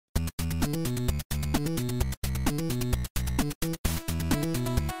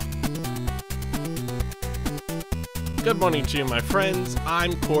Good morning to you, my friends.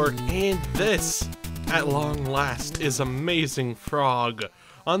 I'm Cork, and this, at long last, is Amazing Frog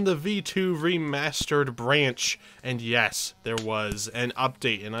on the V2 Remastered branch. And yes, there was an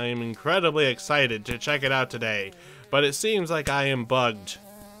update, and I am incredibly excited to check it out today. But it seems like I am bugged.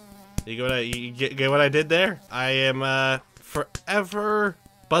 You get what I did there? I am forever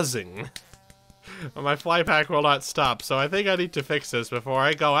buzzing. My fly pack will not stop, so I think I need to fix this before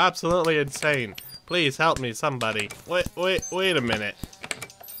I go absolutely insane. Please help me, somebody. Wait a minute.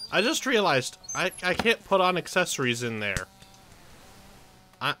 I just realized I can't put on accessories in there.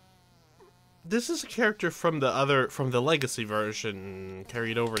 This is a character from the Legacy version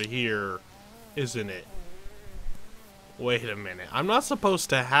carried over to here, isn't it? Wait a minute. I'm not supposed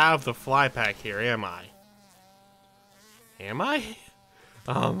to have the fly pack here, am I? Am I?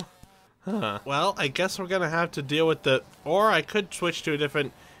 Well, I guess we're gonna have to deal with or I could switch to a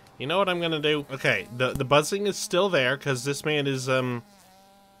different. You know what I'm gonna do? Okay, the buzzing is still there because this man is well,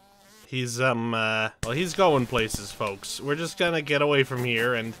 he's going places, folks. We're just gonna get away from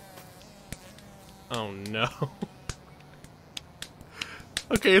here and. Oh no.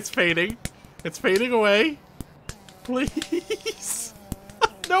 Okay, it's fading. It's fading away. Please.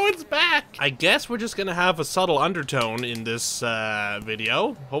 No, it's back. I guess we're just gonna have a subtle undertone in this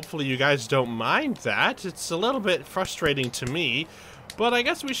video. Hopefully you guys don't mind that. It's a little bit frustrating to me. But I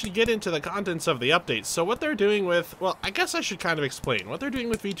guess we should get into the contents of the update. So what they're doing with, well, I guess I should kind of explain. What they're doing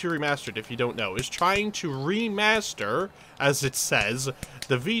with V2 Remastered, if you don't know, is trying to remaster, as it says,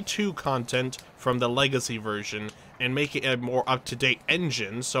 the V2 content from the Legacy version and make it a more up-to-date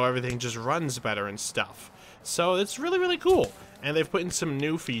engine so everything just runs better and stuff. So it's really, really cool. And they've put in some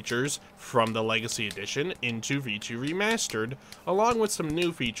new features from the Legacy Edition into V2 Remastered, along with some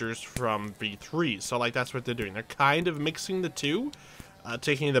new features from V3. So, like, that's what they're doing. They're kind of mixing the two,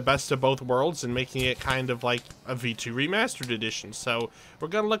 taking the best of both worlds and making it kind of like a V2 Remastered edition. So, we're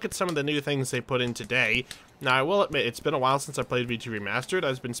going to look at some of the new things they put in today. Now, I will admit, it's been a while since I played V2 Remastered.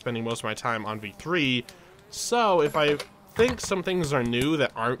 I've been spending most of my time on V3. So, if I think some things are new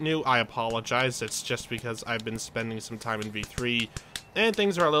that aren't new, I apologize. It's just because I've been spending some time in V3 and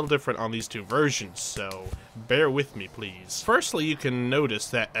things are a little different on these two versions, so bear with me, please. Firstly, you can notice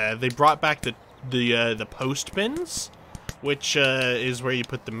that they brought back the post bins, which is where you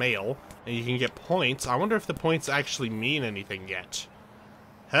put the mail and you can get points. I wonder if the points actually mean anything yet.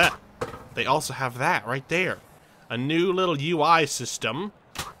 Huh. They also have that right there. A new little UI system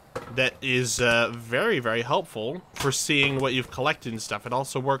that is very, very helpful for seeing what you've collected and stuff. It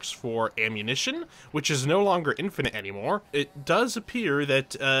also works for ammunition, which is no longer infinite anymore. It does appear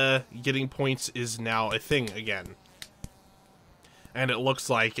that getting points is now a thing again. And it looks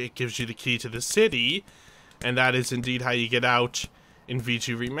like it gives you the key to the city, and that is indeed how you get out in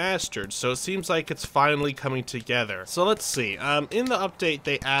V2 Remastered. So it seems like it's finally coming together. So let's see. In the update,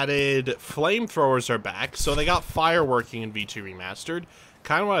 they added flamethrowers are back, so they got fire working in V2 Remastered.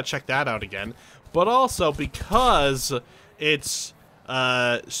 Kind of want to check that out again, but also because it's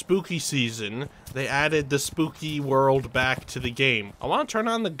spooky season, they added the spooky world back to the game. I want to turn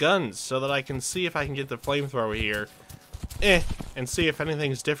on the guns so that I can see if I can get the flamethrower here, and see if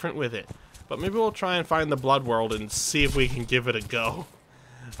anything's different with it. But maybe we'll try and find the blood world and see if we can give it a go.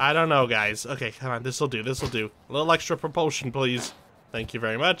 I don't know, guys. Okay, come on, this'll do, this'll do. A little extra propulsion, please. Thank you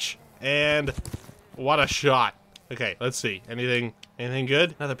very much. And what a shot. Okay, let's see. Anything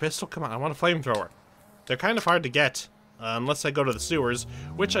good? Another pistol? Come on, I want a flamethrower. They're kind of hard to get, unless I go to the sewers,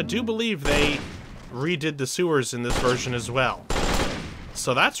 which I do believe they redid the sewers in this version as well.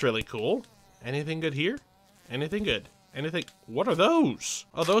 So that's really cool. Anything good here? Anything good? Anything? What are those?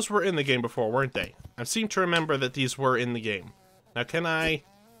 Oh, those were in the game before, weren't they? I seem to remember that these were in the game. Now, can I?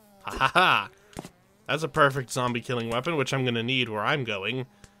 Ha ha ha! That's a perfect zombie killing weapon, which I'm gonna need where I'm going.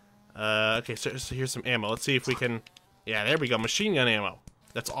 Okay, so here's some ammo. Let's see if we can. Yeah, there we go. Machine gun ammo.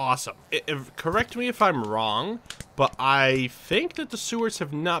 That's awesome. Correct me if I'm wrong, but I think that the sewers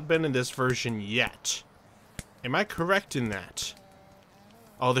have not been in this version yet. Am I correct in that?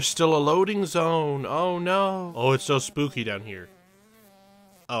 Oh, there's still a loading zone. Oh, no. Oh, it's so spooky down here.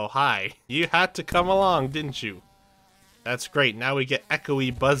 Oh, hi. You had to come along, didn't you? That's great. Now we get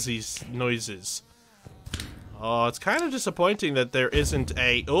echoey, buzzy noises. Oh, it's kind of disappointing that there isn't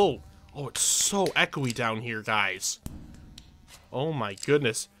a... Oh, it's so echoey down here, guys. Oh my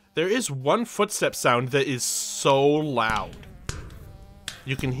goodness. There is one footstep sound that is so loud.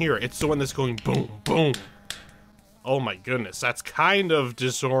 You can hear it. It's the one that's going boom, boom. Oh my goodness. That's kind of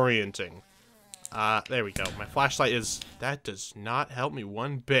disorienting. There we go. My flashlight is... That does not help me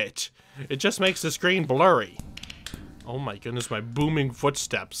one bit. It just makes the screen blurry. Oh my goodness, my booming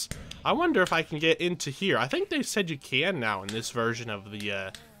footsteps. I wonder if I can get into here. I think they said you can now in this version of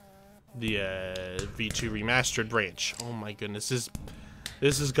the V2 Remastered branch. Oh my goodness, this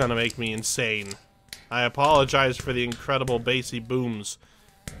is gonna make me insane. I apologize for the incredible bassy booms.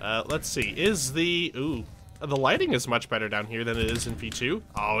 Let's see, the lighting is much better down here than it is in V2.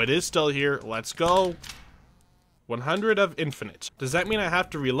 Oh, it is still here. Let's go. 100 of infinite. Does that mean I have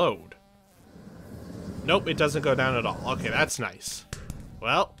to reload? Nope, it doesn't go down at all. Okay, that's nice.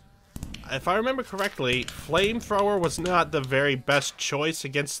 Well, if I remember correctly, flamethrower was not the very best choice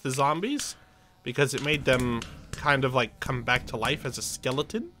against the zombies because it made them kind of like come back to life as a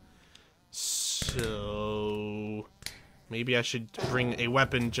skeleton. So maybe I should bring a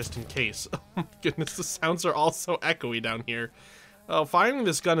weapon just in case. Oh my goodness, the sounds are all so echoey down here. Oh, firing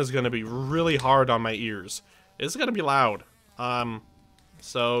this gun is going to be really hard on my ears. It's going to be loud.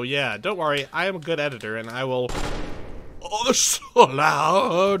 So yeah, don't worry. I am a good editor and I will... Oh, they're so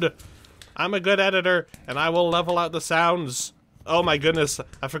loud! I'm a good editor and I will level out the sounds. Oh my goodness,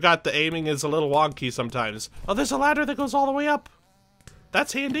 I forgot the aiming is a little wonky sometimes. Oh, there's a ladder that goes all the way up.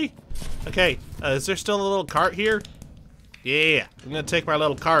 That's handy. Okay, is there still a little cart here? Yeah, I'm gonna take my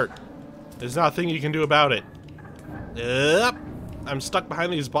little cart. There's nothing you can do about it. Yep. I'm stuck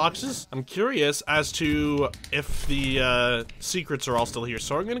behind these boxes. I'm curious as to if the secrets are all still here.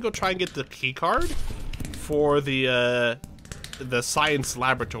 So I'm gonna go try and get the key card for the science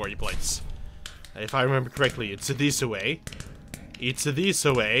laboratory place. If I remember correctly, it's this way. It's this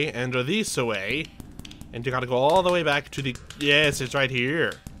way and this way. And you gotta go all the way back to the... Yes, it's right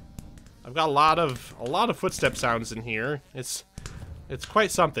here. I've got a lot of footstep sounds in here. It's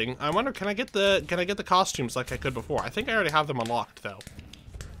quite something. I wonder, can I get the costumes like I could before? I think I already have them unlocked though.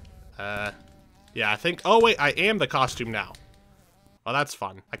 Yeah, I think. Oh wait, I am the costume now. Oh, that's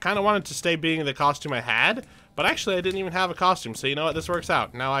fun. I kind of wanted to stay being the costume I had, but actually I didn't even have a costume. So you know what? This works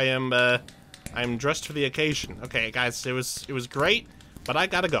out. Now I'm dressed for the occasion. Okay, guys, it was great, but I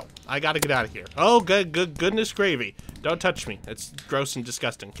gotta go. I gotta get out of here. Oh, goodness gravy! Don't touch me. It's gross and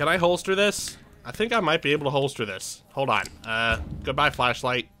disgusting. Can I holster this? I think I might be able to holster this. Hold on. Goodbye,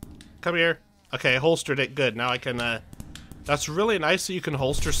 flashlight. Come here. Okay, I holstered it. Good. Now I can, That's really nice that you can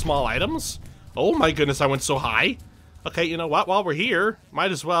holster small items. Oh my goodness, I went so high. Okay, you know what? While we're here,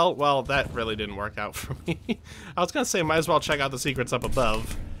 might as well... Well, that really didn't work out for me. I was gonna say, might as well check out the secrets up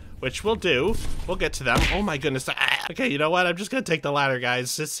above. Which we'll do. We'll get to them. Oh my goodness. Ah. Okay, you know what? I'm just gonna take the ladder,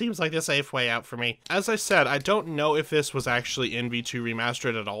 guys. This seems like the safe way out for me. As I said, I don't know if this was actually in V2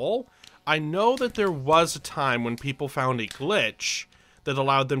 Remastered at all. I know that there was a time when people found a glitch that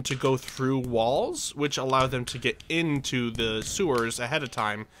allowed them to go through walls, which allowed them to get into the sewers ahead of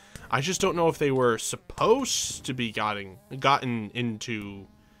time. I just don't know if they were supposed to be gotten into.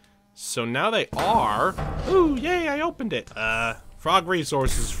 So now they are. Ooh, yay, I opened it. Frog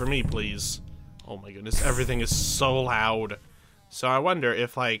resources for me, please. Oh my goodness, everything is so loud. So I wonder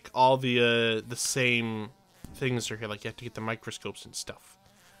if like all the same things are here, like you have to get the microscopes and stuff.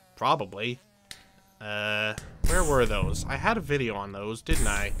 Probably. Where were those? I had a video on those, didn't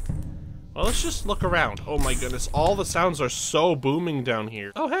I? Well, let's just look around. Oh my goodness, all the sounds are so booming down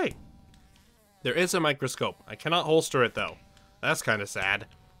here. Oh, hey. There is a microscope. I cannot holster it, though. That's kind of sad.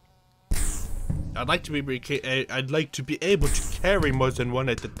 I'd like to be able to carry more than one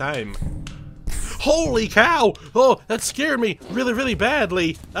at a time. Holy cow! Oh, that scared me really, really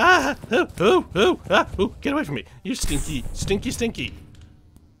badly. Ah! Oh, get away from me. You stinky, stinky, stinky.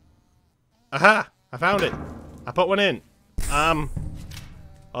 Aha! I found it. I put one in.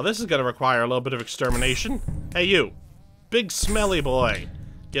 Oh, this is gonna require a little bit of extermination. Hey, you. Big smelly boy.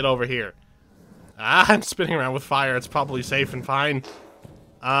 Get over here. Ah, I'm spinning around with fire. It's probably safe and fine.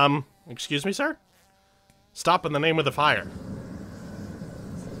 Excuse me, sir? Stop in the name of the fire.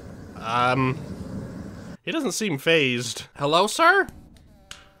 He doesn't seem phased. Hello, sir?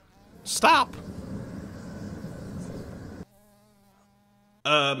 Stop.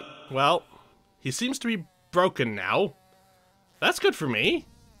 Well, he seems to be broken now. That's good for me,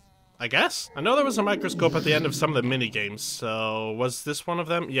 I guess. I know there was a microscope at the end of some of the mini-games, so was this one of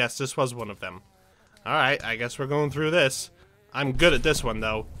them? Yes, this was one of them. Alright, I guess we're going through this. I'm good at this one,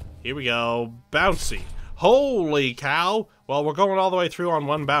 though. Here we go. Bouncy. Holy cow! Well, we're going all the way through on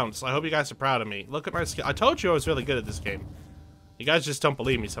one bounce. I hope you guys are proud of me. Look at my skill. I told you I was really good at this game. You guys just don't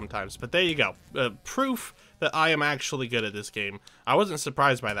believe me sometimes, but there you go. Proof that I am actually good at this game. I wasn't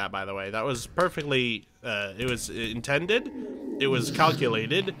surprised by that, by the way. That was perfectly, it was intended, it was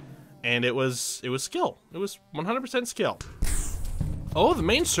calculated, and it was skill. It was 100% skill. Oh, the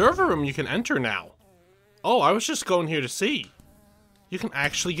main server room you can enter now. Oh, I was just going here to see. You can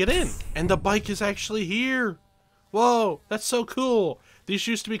actually get in, and the bike is actually here. Whoa, that's so cool. These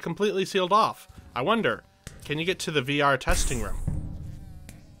used to be completely sealed off. I wonder, can you get to the VR testing room?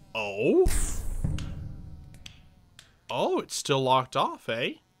 Oh? Oh, it's still locked off,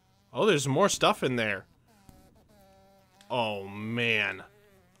 eh? Oh, there's more stuff in there. Oh, man.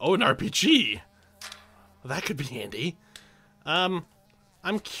 Oh, an RPG. Well, that could be handy. I'm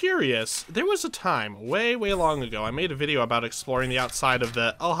curious. There was a time, way, way long ago, I made a video about exploring the outside of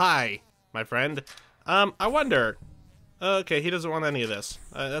the... Oh, hi, my friend. I wonder... Okay, he doesn't want any of this.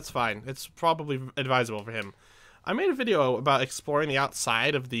 That's fine. It's probably advisable for him. I made a video about exploring the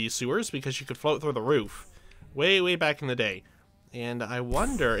outside of the sewers because you could float through the roof. Way, way back in the day. And I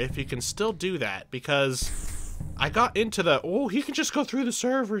wonder if you can still do that because I got into the... Oh, he can just go through the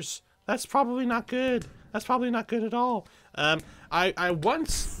servers. That's probably not good. That's probably not good at all. I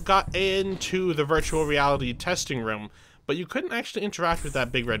once got into the virtual reality testing room, but you couldn't actually interact with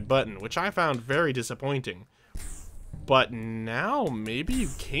that big red button, which I found very disappointing. But now maybe you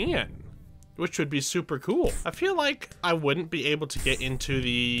can, which would be super cool. I feel like I wouldn't be able to get into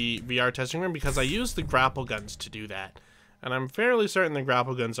the VR testing room because I used the grapple guns to do that. And I'm fairly certain the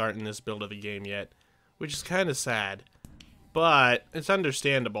grapple guns aren't in this build of the game yet, which is kind of sad. But it's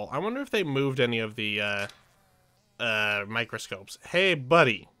understandable. I wonder if they moved any of the microscopes. Hey,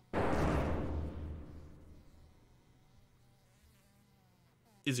 buddy.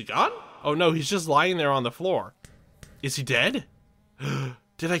 Is he gone? Oh no, he's just lying there on the floor. Is he dead?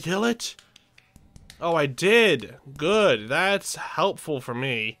 Did I kill it? Oh, I did. Good. That's helpful for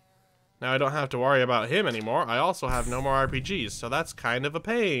me. Now I don't have to worry about him anymore. I also have no more RPGs, so that's kind of a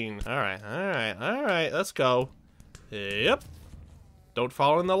pain. Alright, alright, alright. Let's go. Yep. Don't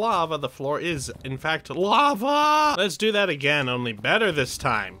fall in the lava. The floor is, in fact, lava! Let's do that again, only better this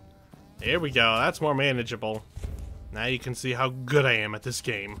time. Here we go. That's more manageable. Now you can see how good I am at this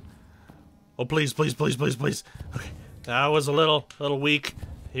game. Oh, please, please, please, please, please. Okay, that was a little weak.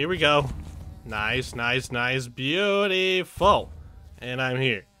 Here we go. Nice, nice, nice. Beautiful. And I'm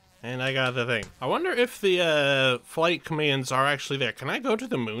here. And I got the thing. I wonder if the flight commands are actually there. Can I go to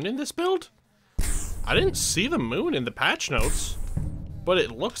the moon in this build? I didn't see the moon in the patch notes. But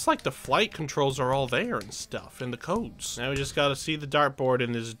it looks like the flight controls are all there and stuff, and the codes. Now we just gotta see the dartboard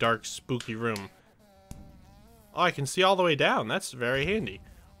in this dark, spooky room. Oh, I can see all the way down. That's very handy.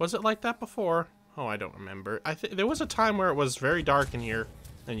 Was it like that before? Oh, I don't remember. There was a time where it was very dark in here,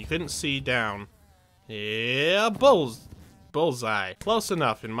 and you couldn't see down. Yeah, bullseye. Close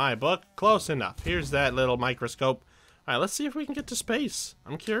enough in my book. Close enough. Here's that little microscope. All right, let's see if we can get to space.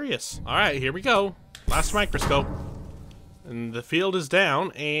 I'm curious. All right, here we go. Last microscope. And the field is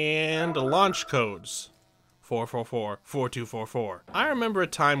down, and launch codes. 444, 4244. I remember a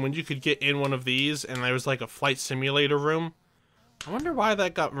time when you could get in one of these, and there was like a flight simulator room. I wonder why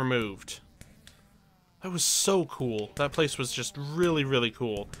that got removed. That was so cool. That place was just really, really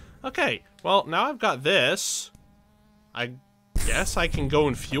cool. Okay, well, now I've got this. I guess I can go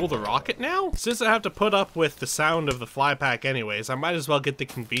and fuel the rocket now? Since I have to put up with the sound of the fly pack anyways, I might as well get the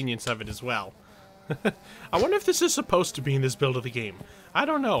convenience of it as well. I wonder if this is supposed to be in this build of the game. I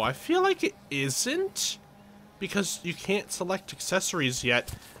don't know. I feel like it isn't, because you can't select accessories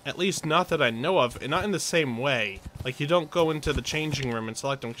yet, at least not that I know of, and not in the same way. Like, you don't go into the changing room and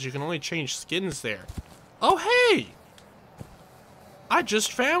select them, because you can only change skins there. Oh, hey! I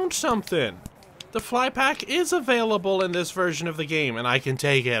just found something! The fly pack is available in this version of the game, and I can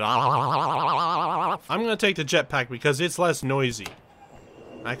take it. I'm gonna take the jetpack because it's less noisy.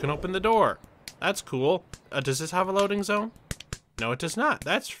 I can open the door. That's cool. Does this have a loading zone? No, it does not.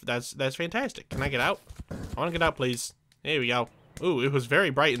 That's fantastic. Can I get out? I want to get out, please. There we go. Ooh, it was very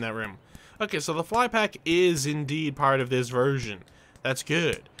bright in that room. Okay, so the fly pack is indeed part of this version. That's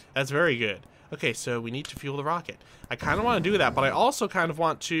good. That's very good. Okay, so we need to fuel the rocket. I kind of want to do that, but I also kind of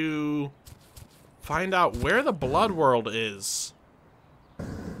want to find out where the blood world is.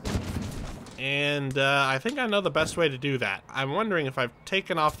 And I think I know the best way to do that. I'm wondering if I've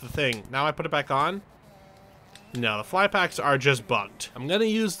taken off the thing. Now I put it back on? No, the fly packs are just bugged. I'm gonna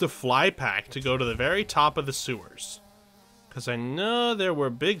use the fly pack to go to the very top of the sewers. Because I know there were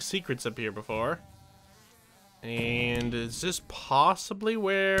big secrets up here before. And is this possibly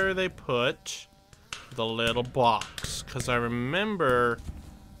where they put the little box? Because I remember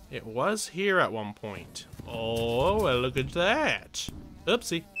it was here at one point. Oh, well, look at that.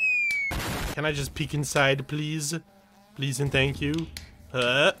 Oopsie. Can I just peek inside, please? Please and thank you.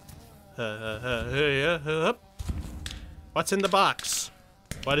 What's in the box?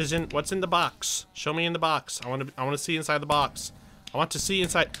 What's in the box? Show me in the box. I want to see inside the box. I want to see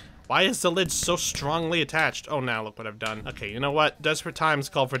inside. Why is the lid so strongly attached? Oh, now look what I've done. Okay, you know what? Desperate times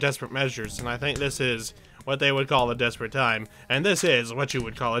call for desperate measures, and I think this is what they would call a desperate time. And this is what you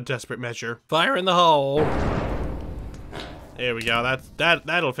would call a desperate measure. Fire in the hole. There we go.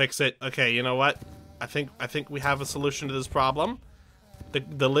 That'll fix it. Okay, you know what? I think we have a solution to this problem.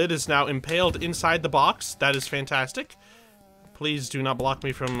 The lid is now impaled inside the box. That is fantastic. Please do not block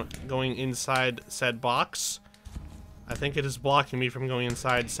me from going inside said box. I think it is blocking me from going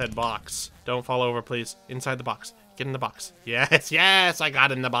inside said box. Don't fall over, please. Inside the box. Get in the box. Yes, yes, I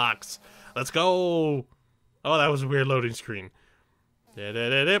got in the box. Let's go. Oh, that was a weird loading screen. I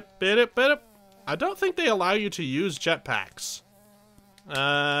don't think they allow you to use jetpacks.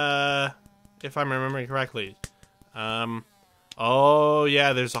 If I'm remembering correctly. Oh,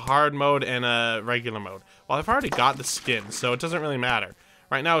 yeah, there's a hard mode and a regular mode. Well, I've already got the skin, so it doesn't really matter.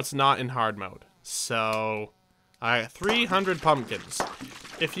 Right now, it's not in hard mode. So, I got 300 pumpkins.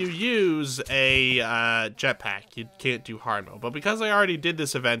 If you use a jetpack, you can't do hard mode. But because I already did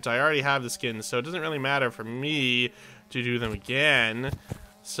this event, I already have the skins, so it doesn't really matter for me to do them again.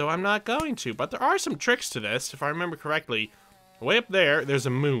 So I'm not going to. But there are some tricks to this, if I remember correctly. Way up there, there's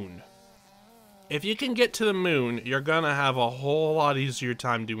a moon. If you can get to the moon, you're gonna have a whole lot easier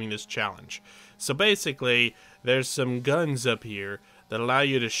time doing this challenge. So basically, there's some guns up here that allow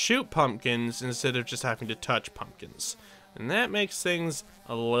you to shoot pumpkins instead of just having to touch pumpkins. And that makes things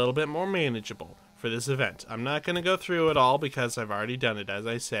a little bit more manageable for this event. I'm not gonna go through it all because I've already done it, as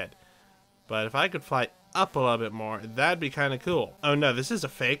I said. But if I could fly up a little bit more, that'd be kind of cool. Oh no, this is a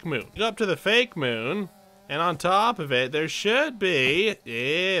fake moon. Go up to the fake moon. And on top of it, there should be,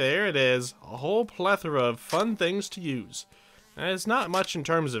 yeah, there it is, a whole plethora of fun things to use. And it's not much in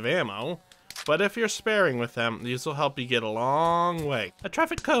terms of ammo, but if you're sparing with them, these will help you get a long way. A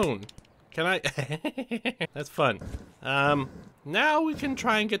traffic cone. Can I? That's fun. Now we can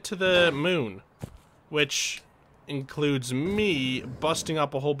try and get to the moon, which includes me busting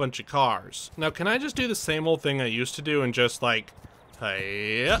up a whole bunch of cars. Now, can I just do the same old thing I used to do and just like,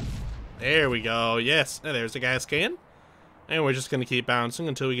 hey, there we go. Yes, and there's a gas can. And we're just going to keep bouncing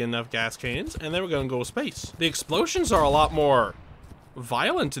until we get enough gas cans. And then we're going to go to space. The explosions are a lot more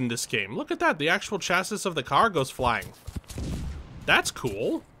violent in this game. Look at that. The actual chassis of the car goes flying. That's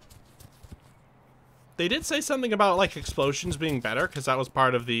cool. They did say something about, like, explosions being better. Because that was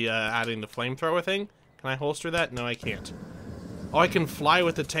part of the adding the flamethrower thing. Can I holster that? No, I can't. Oh, I can fly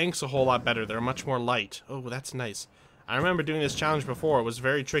with the tanks a whole lot better. They're much more light. Oh, that's nice. I remember doing this challenge before. It was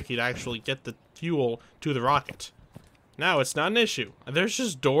very tricky to actually get the fuel to the rocket. Now it's not an issue. There's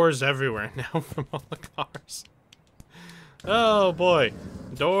just doors everywhere now from all the cars. Oh boy.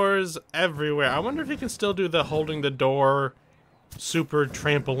 Doors everywhere. I wonder if you can still do the holding the door super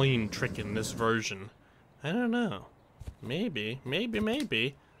trampoline trick in this version. I don't know. Maybe.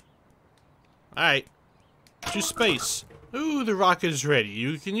 Maybe. Alright. To space. Ooh, the rocket is ready.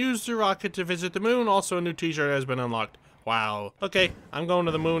 You can use the rocket to visit the moon. Also, a new t-shirt has been unlocked. Wow. Okay, I'm going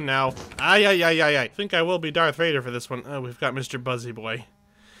to the moon now. Ay. I think I will be Darth Vader for this one. Oh, we've got Mr. Buzzy Boy.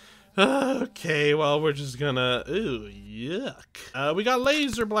 Okay, well, we're just gonna... Ooh, yuck. We got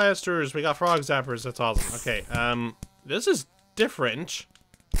laser blasters. We got frog zappers. That's awesome. Okay, this is different.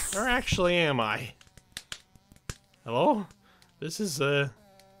 Where actually am I? Hello? This is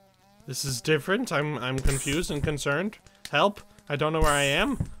different. I'm confused and concerned. Help. I don't know where I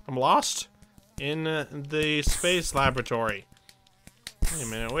am. I'm lost in the space laboratory. Wait a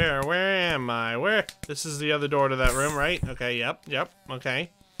minute. Where am I? Where? This is the other door to that room, right? Okay, yep. Okay.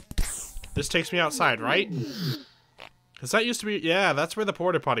 This takes me outside, right? Because that used to be... Yeah, that's where the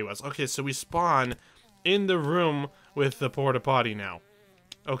porta potty was. Okay, so we spawn in the room with the porta potty now.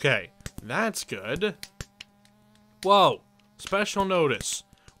 Okay, that's good. Whoa. Special notice.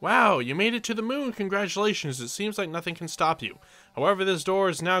 Wow, you made it to the moon. Congratulations. It seems like nothing can stop you. However, this door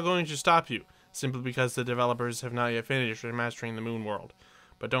is now going to stop you, simply because the developers have not yet finished remastering the moon world.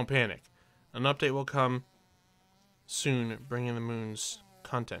 But don't panic. An update will come soon, bringing the moon's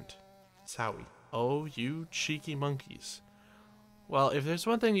content. Sowie. Oh, you cheeky monkeys. Well, if there's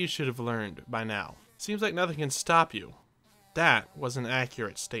one thing you should have learned by now, seems like nothing can stop you. That was an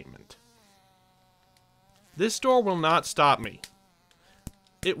accurate statement. This door will not stop me.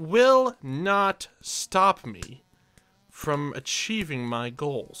 It will not stop me from achieving my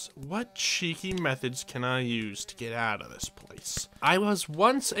goals. What cheeky methods can I use to get out of this place? I was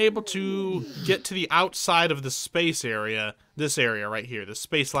once able to get to the outside of the space area, this area right here, the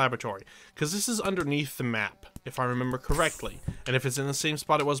space laboratory, because this is underneath the map, if I remember correctly. And if it's in the same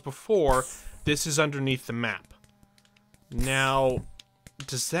spot it was before, this is underneath the map. Now,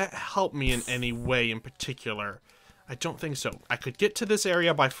 does that help me in any way in particular? I don't think so. I could get to this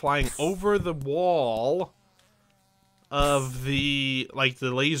area by flying over the wall of the, like,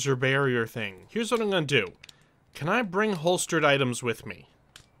 the laser barrier thing. Here's what I'm gonna do. Can I bring holstered items with me?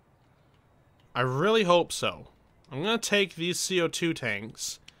 I really hope so. I'm gonna take these CO2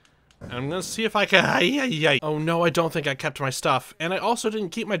 tanks, and I'm gonna see if I can. Oh no, I don't think I kept my stuff. And I also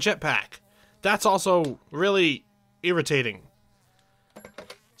didn't keep my jetpack. That's also really irritating.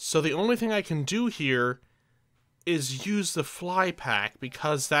 So the only thing I can do here is use the fly pack,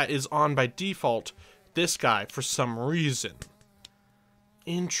 because that is on by default this guy for some reason.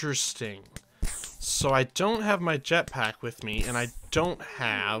 Interesting. So I don't have my jetpack with me, and I don't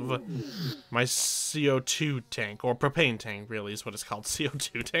have my CO2 tank, or propane tank, really is what it's called.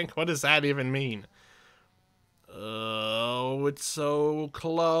 CO2 tank? What does that even mean? Oh, it's so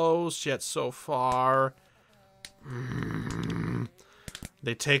close, yet so far.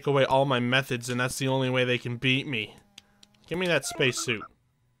 They take away all my methods, and that's the only way they can beat me. Give me that spacesuit.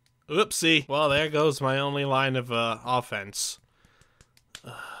 Oopsie. Well, there goes my only line of offense.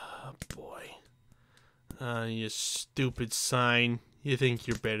 Oh, boy. You stupid sign. You think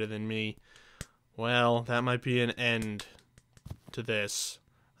you're better than me. Well, that might be an end to this.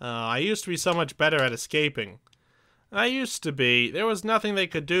 I used to be so much better at escaping. I used to be. There was nothing they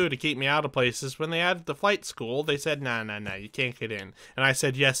could do to keep me out of places. When they added the flight school, they said, nah, you can't get in. And I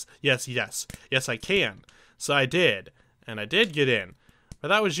said, yes, I can. So I did. And I did get in. But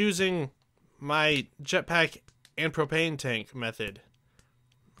that was using my jetpack and propane tank method.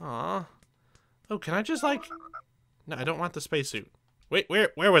 Aw. Oh, can I just, like... No, I don't want the spacesuit. Wait,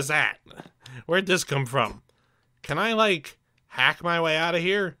 where was that? Where'd this come from? Can I, like, hack my way out of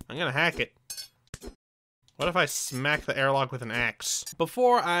here? I'm gonna hack it. What if I smack the airlock with an axe?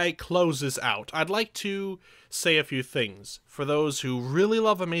 Before I close this out, I'd like to say a few things for those who really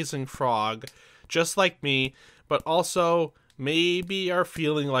love Amazing Frog, just like me, but also maybe are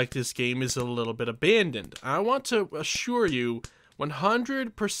feeling like this game is a little bit abandoned. I want to assure you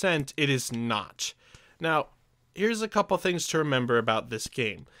 100% it is not. Now, here's a couple things to remember about this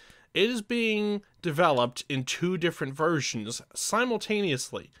game. It is being developed in 2 different versions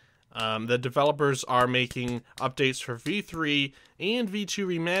simultaneously. The developers are making updates for V3 and V2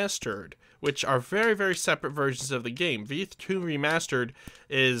 Remastered, which are very, very separate versions of the game. V2 Remastered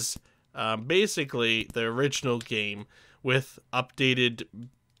is basically the original game with updated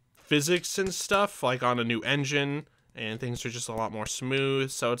physics and stuff, like on a new engine, and things are just a lot more smooth.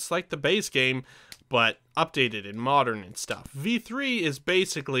 So it's like the base game, but updated and modern and stuff. V3 is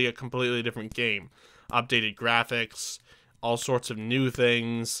basically a completely different game. Updated graphics, all sorts of new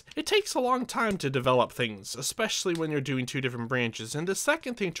things. It takes a long time to develop things, especially when you're doing 2 different branches. And the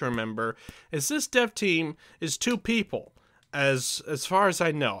second thing to remember is this dev team is 2 people. As far as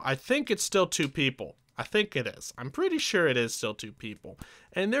I know, I think it's still 2 people. I think it is. I'm pretty sure it is still 2 people.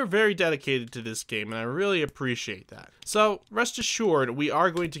 And they're very dedicated to this game, and I really appreciate that. So, rest assured, we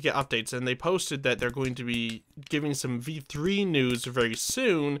are going to get updates, and they posted that they're going to be giving some V3 news very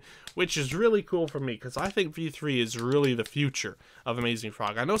soon, which is really cool for me, because I think V3 is really the future of Amazing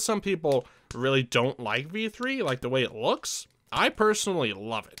Frog. I know some people really don't like V3, like the way it looks. I personally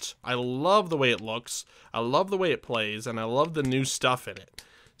love it. I love the way it looks, I love the way it plays, and I love the new stuff in it.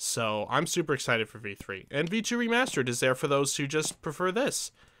 So I'm super excited for V3. And V2 Remastered is there for those who just prefer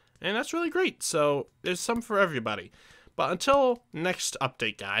this. And that's really great. So there's some for everybody. But until next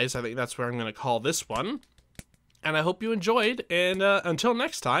update, guys, I think that's where I'm going to call this one. And I hope you enjoyed. And until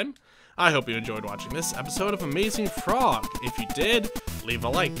next time, I hope you enjoyed watching this episode of Amazing Frog. If you did, leave a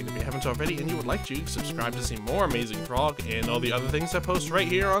like. And if you haven't already and you would like to, subscribe to see more Amazing Frog and all the other things I post right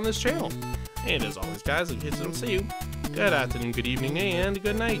here on this channel. And as always, guys, in case I don't see you, good afternoon, good evening, and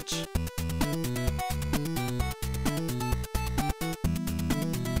good night.